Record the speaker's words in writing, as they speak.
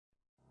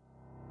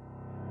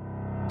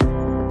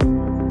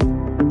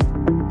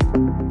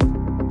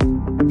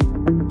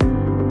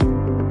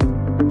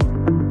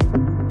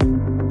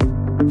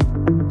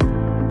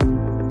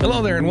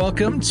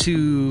welcome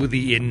to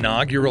the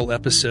inaugural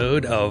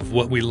episode of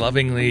what we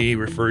lovingly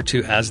refer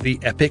to as the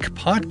EPICC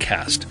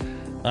Podcast.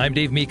 I'm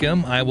Dave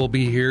Meekum. I will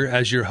be here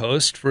as your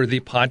host for the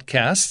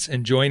podcasts,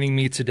 and joining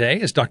me today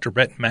is Dr.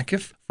 Brett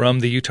McIff from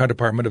the Utah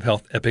Department of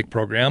Health EPICC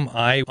Program.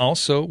 I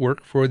also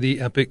work for the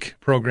EPICC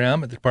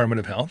Program at the Department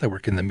of Health. I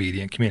work in the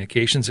media and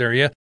communications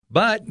area,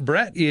 but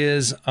Brett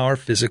is our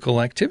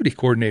physical activity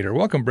coordinator.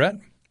 Welcome, Brett.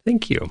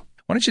 Thank you.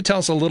 Why don't you tell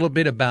us a little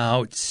bit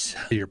about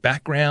your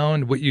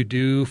background, what you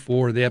do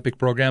for the EPICC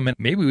Program, and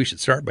maybe we should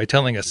start by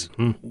telling us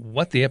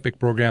what the EPICC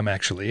Program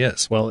actually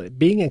is. Well,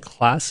 being a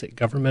classic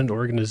government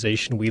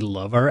organization, we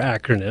love our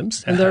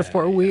acronyms, and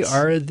therefore we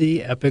are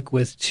the EPICC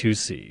with two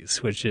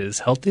C's, which is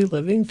Healthy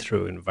Living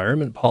Through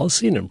Environment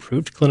Policy and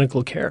Improved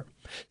Clinical Care.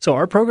 So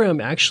our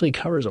program actually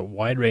covers a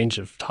wide range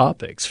of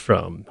topics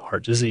from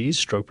heart disease,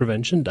 stroke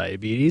prevention,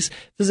 diabetes,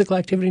 physical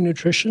activity,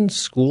 nutrition,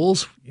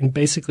 schools, and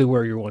basically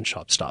we're your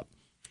one-stop shop.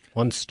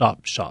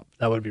 One-stop shop.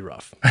 That would be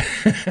rough.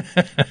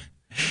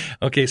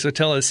 Okay, so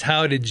tell us,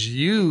 how did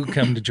you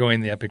come to join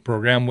the EPICC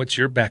Program? What's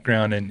your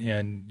background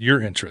and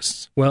your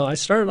interests? Well, I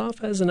started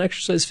off as an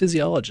exercise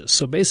physiologist.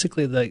 So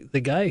basically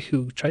the guy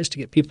who tries to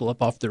get people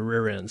up off their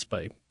rear ends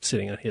by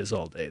sitting on his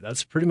all day.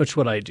 That's pretty much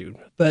what I do.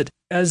 But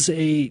as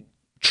a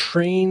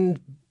trained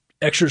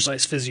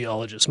exercise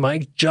physiologist, my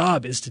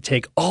job is to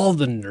take all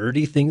the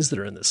nerdy things that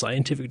are in the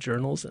scientific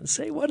journals and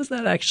say, what does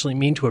that actually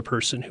mean to a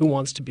person who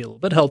wants to be a little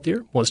bit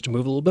healthier, wants to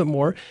move a little bit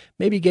more,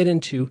 maybe get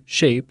into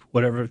shape,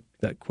 whatever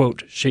that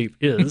quote shape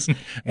is.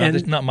 And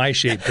it's not my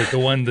shape, but the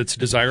one that's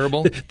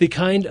desirable. The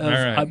kind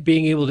of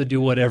being able to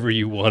do whatever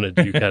you want to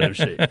do kind of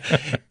shape.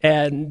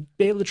 And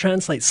be able to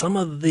translate some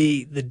of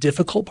the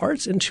difficult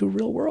parts into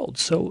real world.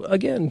 So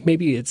again,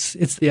 maybe it's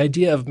the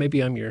idea of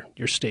maybe I'm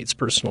your state's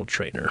personal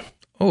trainer.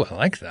 Oh, I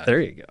like that.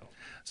 There you go.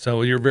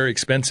 So you're very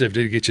expensive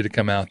to get you to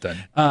come out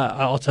then.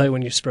 I'll tell you,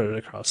 when you spread it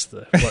across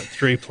the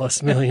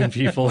 3+ million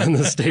people in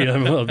the state,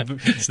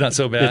 it's not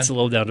so bad. It's a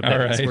little down to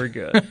bad. Right. We're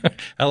good.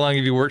 How long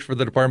have you worked for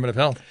the Department of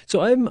Health? So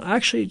I'm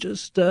actually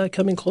just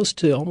coming close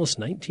to almost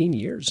 19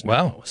 years now.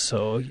 Wow.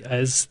 So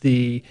as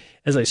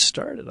I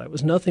started, I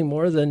was nothing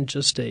more than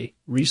just a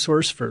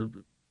resource for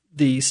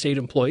the state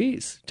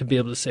employees to be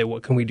able to say,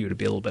 what can we do to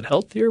be a little bit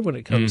healthier when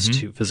it comes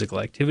to physical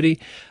activity?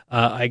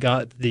 I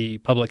got the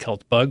public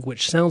health bug,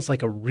 which sounds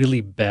like a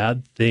really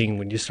bad thing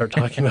when you start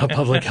talking about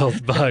public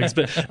health bugs.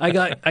 But I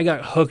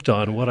got hooked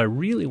on what I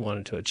really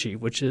wanted to achieve,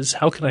 which is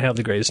how can I have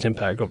the greatest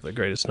impact over the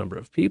greatest number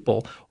of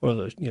people or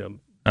the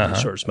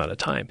shortest amount of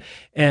time.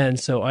 And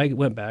so I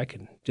went back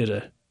and did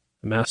a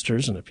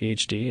master's and a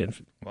PhD in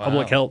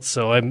public health.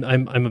 So I'm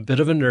a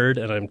bit of a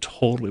nerd, and I'm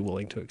totally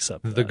willing to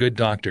accept that. The good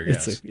doctor,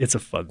 yes. It's a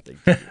fun thing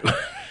to do.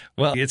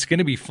 Well, it's going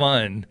to be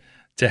fun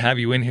to have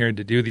you in here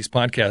to do these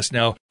podcasts.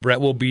 Now, Brett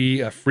will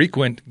be a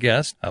frequent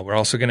guest. We're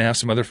also going to have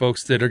some other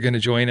folks that are going to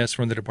join us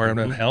from the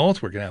Department of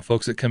Health. We're going to have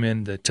folks that come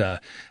in that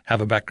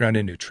have a background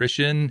in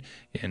nutrition,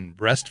 in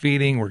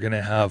breastfeeding. We're going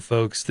to have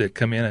folks that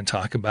come in and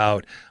talk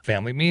about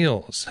family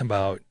meals,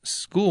 about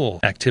school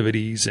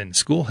activities and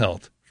school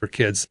health for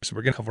kids. So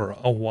we're going to cover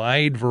a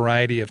wide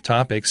variety of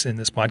topics in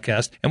this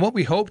podcast. And what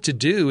we hope to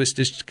do is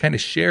just kind of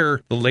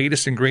share the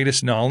latest and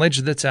greatest knowledge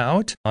that's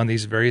out on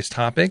these various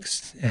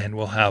topics. And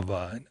we'll have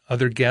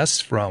other guests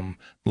from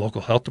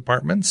local health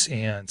departments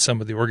and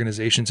some of the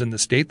organizations in the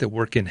state that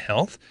work in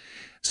health.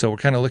 So we're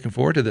kind of looking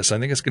forward to this. I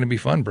think it's going to be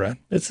fun, Brett.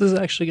 This is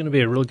actually going to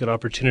be a real good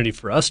opportunity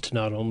for us to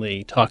not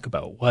only talk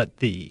about what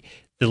the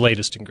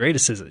latest and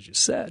greatest is, as you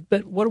said,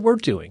 but what we're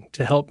doing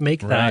to help make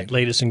that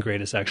latest and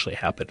greatest actually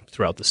happen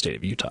throughout the state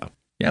of Utah.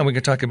 Yeah, we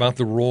can talk about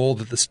the role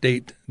that the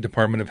State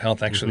Department of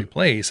Health actually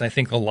plays. I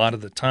think a lot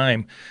of the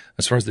time,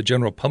 as far as the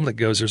general public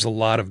goes, there's a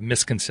lot of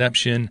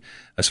misconception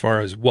as far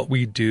as what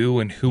we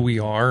do and who we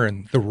are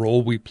and the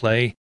role we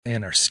play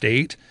in our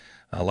state.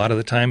 A lot of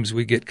the times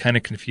we get kind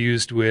of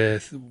confused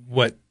with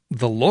what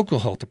the local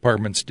health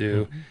departments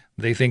do.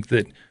 They think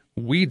that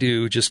we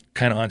do just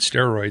kind of on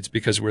steroids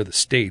because we're the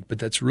state, but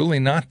that's really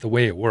not the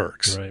way it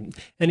works. Right.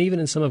 And even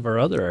in some of our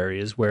other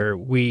areas where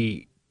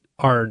we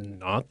are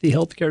not the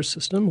healthcare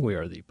system, we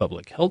are the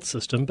public health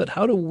system, but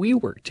how do we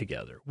work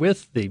together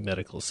with the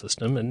medical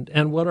system,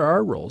 and what are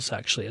our roles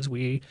actually as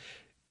we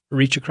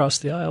reach across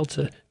the aisle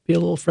to be a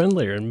little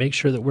friendlier and make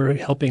sure that we're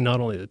helping not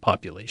only the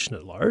population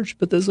at large,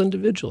 but those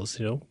individuals,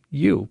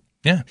 you,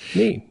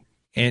 me.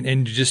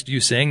 And just you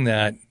saying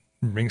that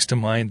brings to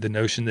mind the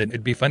notion that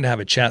it'd be fun to have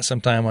a chat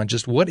sometime on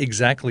just what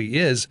exactly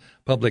is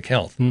public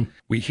health.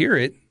 We hear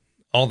it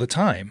all the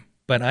time,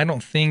 but I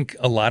don't think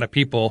a lot of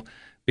people,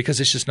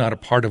 because it's just not a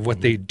part of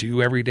what they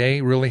do every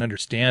day, really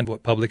understand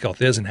what public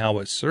health is and how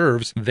it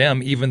serves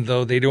them, even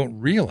though they don't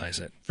realize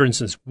it. For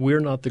instance,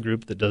 we're not the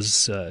group that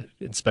does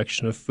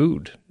inspection of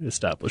food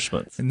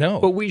establishments.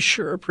 No. But we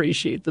sure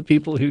appreciate the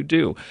people who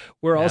do.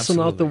 We're also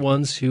not the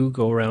ones who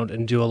go around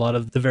and do a lot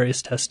of the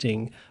various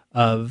testing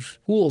of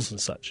pools and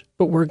such.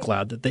 But we're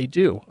glad that they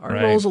do. Our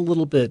Right. role is a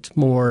little bit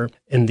more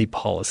in the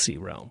policy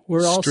realm.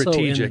 We're also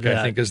strategic, in that,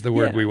 I think, is the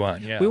word we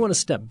want. Yeah. We want to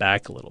step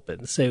back a little bit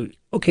and say,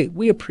 okay,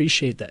 we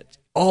appreciate that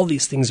all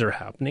these things are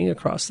happening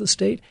across the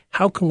state.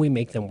 How can we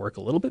make them work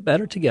a little bit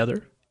better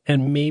together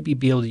and maybe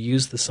be able to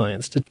use the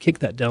science to kick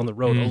that down the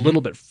road a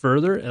little bit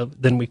further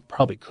than we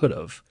probably could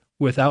have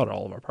without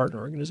all of our partner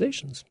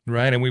organizations.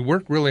 Right. And we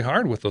work really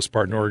hard with those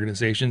partner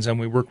organizations, and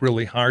we work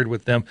really hard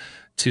with them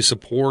to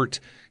support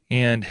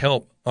and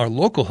help our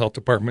local health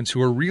departments,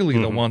 who are really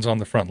the ones on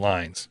the front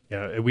lines.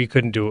 Yeah, we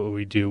couldn't do what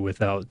we do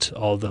without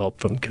all the help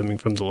coming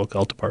from the local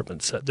health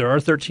departments. There are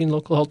 13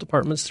 local health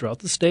departments throughout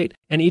the state,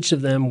 and each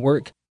of them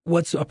work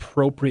what's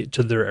appropriate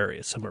to their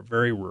area. Some are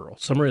very rural.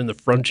 Some are in the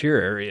frontier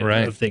area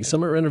of things.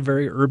 Some are in a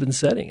very urban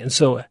setting. And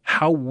so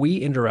how we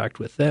interact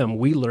with them,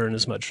 we learn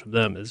as much from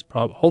them as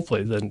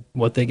hopefully than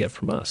what they get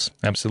from us.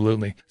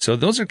 Absolutely. So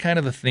those are kind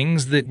of the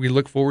things that we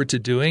look forward to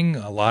doing.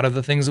 A lot of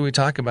the things that we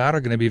talk about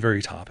are going to be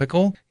very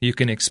topical. You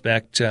can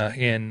expect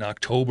in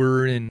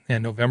October and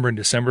November and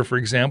December, for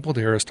example, to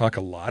hear us talk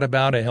a lot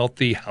about a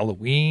healthy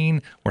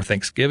Halloween or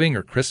Thanksgiving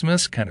or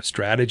Christmas kind of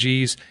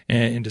strategies.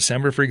 In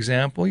December, for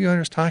example, you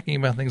hear us talking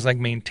about things like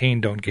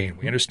maintain, don't gain.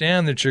 We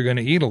understand that you're going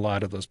to eat a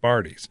lot of those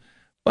parties,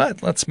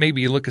 but let's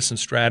maybe look at some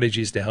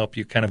strategies to help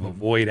you kind of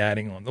avoid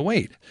adding on the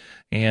weight.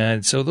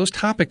 And so those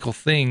topical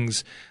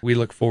things we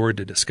look forward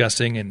to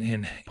discussing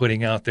and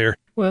putting out there.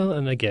 Well,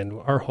 and again,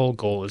 our whole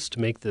goal is to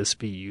make this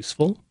be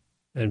useful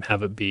and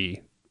have it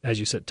be, as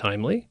you said,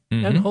 timely,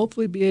 and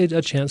hopefully be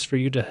a chance for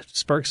you to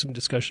spark some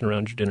discussion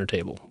around your dinner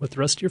table with the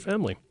rest of your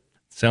family.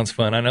 Sounds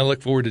fun. And I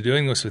look forward to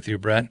doing this with you,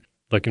 Brett.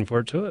 Looking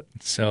forward to it.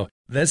 So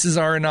this is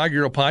our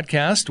inaugural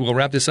podcast. We'll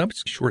wrap this up.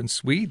 It's short and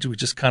sweet. We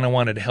just kind of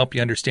wanted to help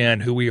you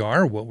understand who we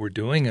are, what we're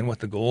doing, and what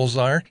the goals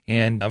are.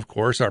 And, of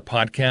course, our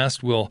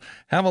podcast will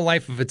have a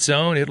life of its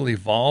own. It'll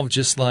evolve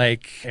just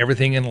like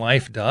everything in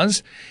life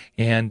does.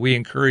 And we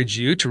encourage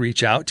you to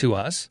reach out to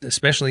us,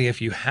 especially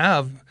if you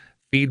have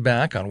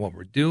feedback on what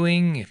we're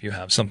doing, if you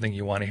have something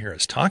you want to hear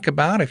us talk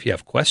about, if you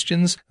have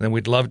questions, then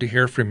we'd love to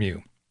hear from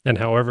you. And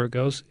however it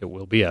goes, it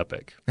will be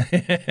epic.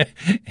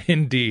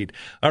 Indeed.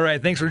 All right.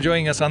 Thanks for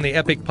joining us on the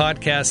EPICC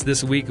Podcast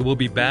this week. We'll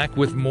be back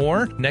with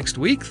more next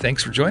week.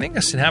 Thanks for joining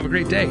us and have a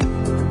great day.